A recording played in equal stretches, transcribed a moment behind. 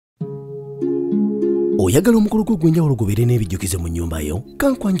Oyagala omukolo gw'ogwenjawulo gubeere n'ebijjukize mu nnyumba yo?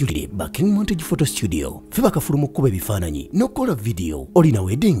 Kankwanjulire ba King Montage Photo Studio. Ffe bakafulu mu kkuba ebifaananyi n'okukola video. Olina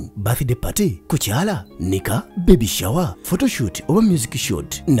wedding, birthday party, kukyala, nika, baby shower, photoshoot oba music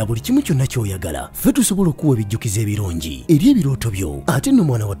shoot na buli kimu kyonna ky'oyagala. Ffe tusobola okuwa ebijjukize ebirungi eri ebirooto byo. Ate nno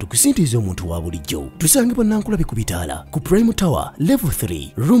mwana wattu kusintiiza omuntu wa bulijjo. Tusangibwa Nankulabe ku Bitaala ku Prime Tower Level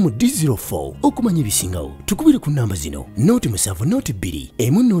 3 Room D04. Okumanya ebisingawo tukubire ku nnamba zino: Note 7 Note 2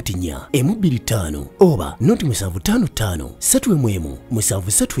 emu Note 4 emu 25 oba Note 755 3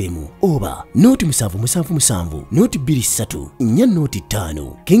 7 oba Note 777 Note 23 4 Note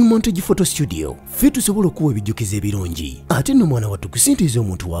 5. King Montage Photo Studio. Ffe tusobola okuwa ebijjukize ebirungi ate nno mwana wattu kusintiiza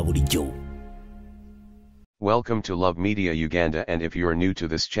omuntu wa bulijjo. Welcome to Love Media Uganda, and if you are new to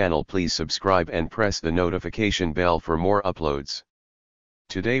this channel, please subscribe and press the notification bell for more uploads.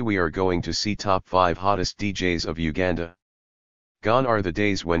 Today we are going to see top 5 hottest DJs of Uganda. Gone are the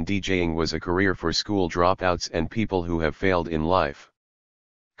days when DJing was a career for school dropouts and people who have failed in life.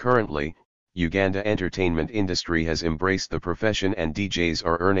 Currently, Uganda entertainment industry has embraced the profession and DJs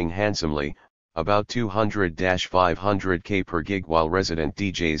are earning handsomely, about 200-500k per gig, while resident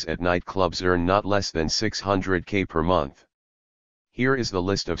DJs at nightclubs earn not less than 600k per month. Here is the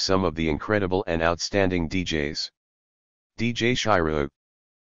list of some of the incredible and outstanding DJs. DJ Shiro.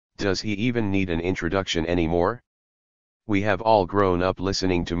 Does he even need an introduction anymore? We have all grown up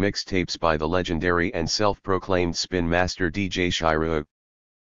listening to mixtapes by the legendary and self-proclaimed spin master DJ Shiro.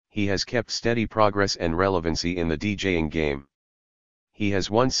 He has kept steady progress and relevancy in the DJing game. He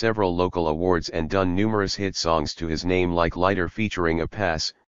has won several local awards and done numerous hit songs to his name, like Lighter featuring a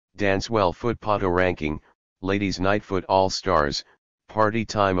Pass, Dancewell Foot Poto Ranking, Ladies Night Foot All Stars, Party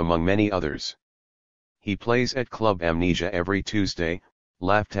Time, among many others. He plays at Club Amnesia every Tuesday,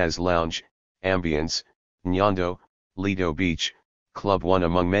 Laftaz Lounge, Ambience, Nyando, Lido Beach, Club 1,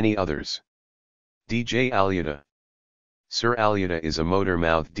 among many others. DJ Alyada. Sir Alyada is a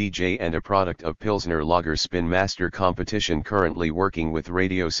motor-mouth DJ and a product of Pilsner Lager Spin Master competition, currently working with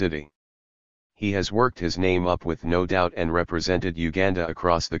Radio City. He has worked his name up with no doubt and represented Uganda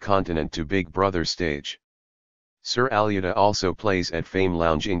across the continent to Big Brother stage. Sir Alyada also plays at Fame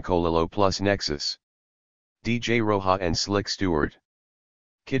Lounge in Kololo plus Nexus. DJ Roha and Slick Stewart.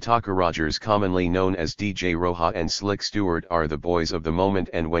 Kitaka Rogers, commonly known as DJ Roha and Slick Stewart, are the boys of the moment,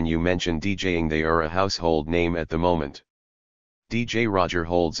 and when you mention DJing they are a household name at the moment. DJ Roger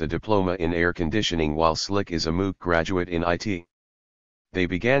holds a diploma in air conditioning while Slick is a MOOC graduate in IT. They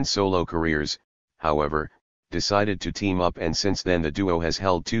began solo careers, however, decided to team up, and since then the duo has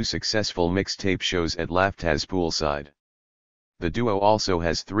held 2 successful mixtape shows at Laftaz Poolside. The duo also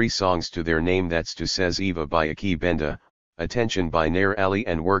has 3 songs to their name, that's To Says Eva by Aki Benda, Attention by Nair Ali,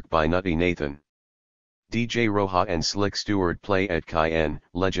 and Work by Nutty Nathan. DJ Roha and Slick Stewart play at Cayenne,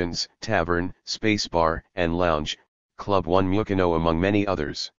 Legends, Tavern, Space Bar, and Lounge, Club 1 Mukino, among many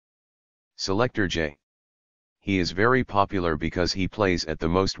others. Selector J. He is very popular because he plays at the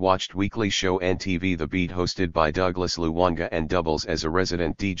most watched weekly show NTV The Beat, hosted by Douglas Luwanga, and doubles as a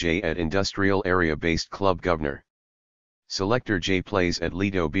resident DJ at industrial area-based Club Governor. Selector J plays at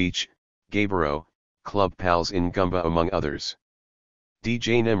Lido Beach, Gayboro, Club Pals in Gumba, among others.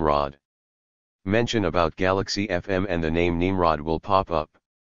 DJ Nimrod. Mention about Galaxy FM and the name Nimrod will pop up.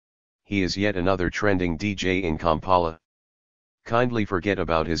 He is yet another trending DJ in Kampala. Kindly forget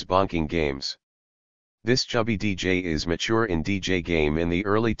about his bonking games. This chubby DJ is mature in DJ game. In the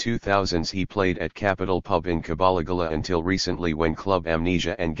early 2000s he played at Capital Pub in Kabalagala until recently, when Club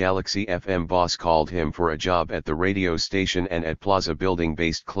Amnesia and Galaxy FM boss called him for a job at the radio station and at Plaza Building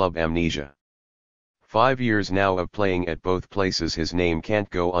based Club Amnesia. 5 years now of playing at both places, his name can't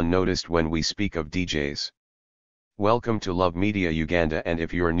go unnoticed when we speak of DJs. Welcome to Love Media Uganda, and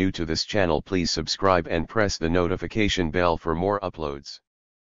if you're new to this channel, please subscribe and press the notification bell for more uploads.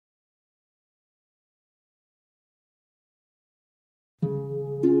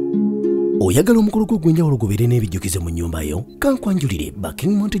 Oyagala omukolo gw'ogwenjawulo gubeere n'ebijjukize mu nnyumba yo? Kankwanjulire ba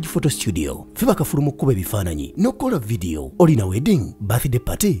King Montage Photo Studio. Ffe bakafulu mu kkuba ebifaananyi n'okukola video. Olina wedding, birthday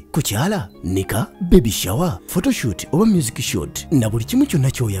party, kukyala, nika, baby shower, photoshoot oba music shoot na buli kimu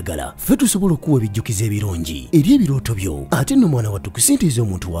kyonna ky'oyagala. Ffe tusobola okuwa ebijjukize ebirungi eri ebirooto byo ate nno mwana wattu kusintiiza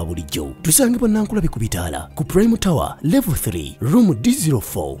omuntu wa bulijjo. Tusangibwa Nankulabe ku Bitaala ku Prime Tower Level 3 Room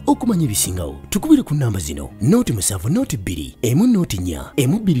D04. Okumanya ebisingawo tukubire ku nnamba zino: Note 7 Note 2 emu Note 4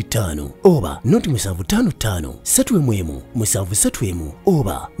 emu 25 oba Note 755 3 7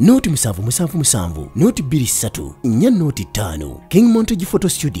 oba Note 777 Note 23 4 Note 5. King Montage Photo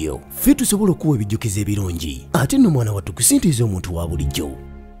Studio. Ffe tusobola okuwa ebijjukize ebirungi ate nno mwana wattu kusintiiza omuntu wa bulijjo.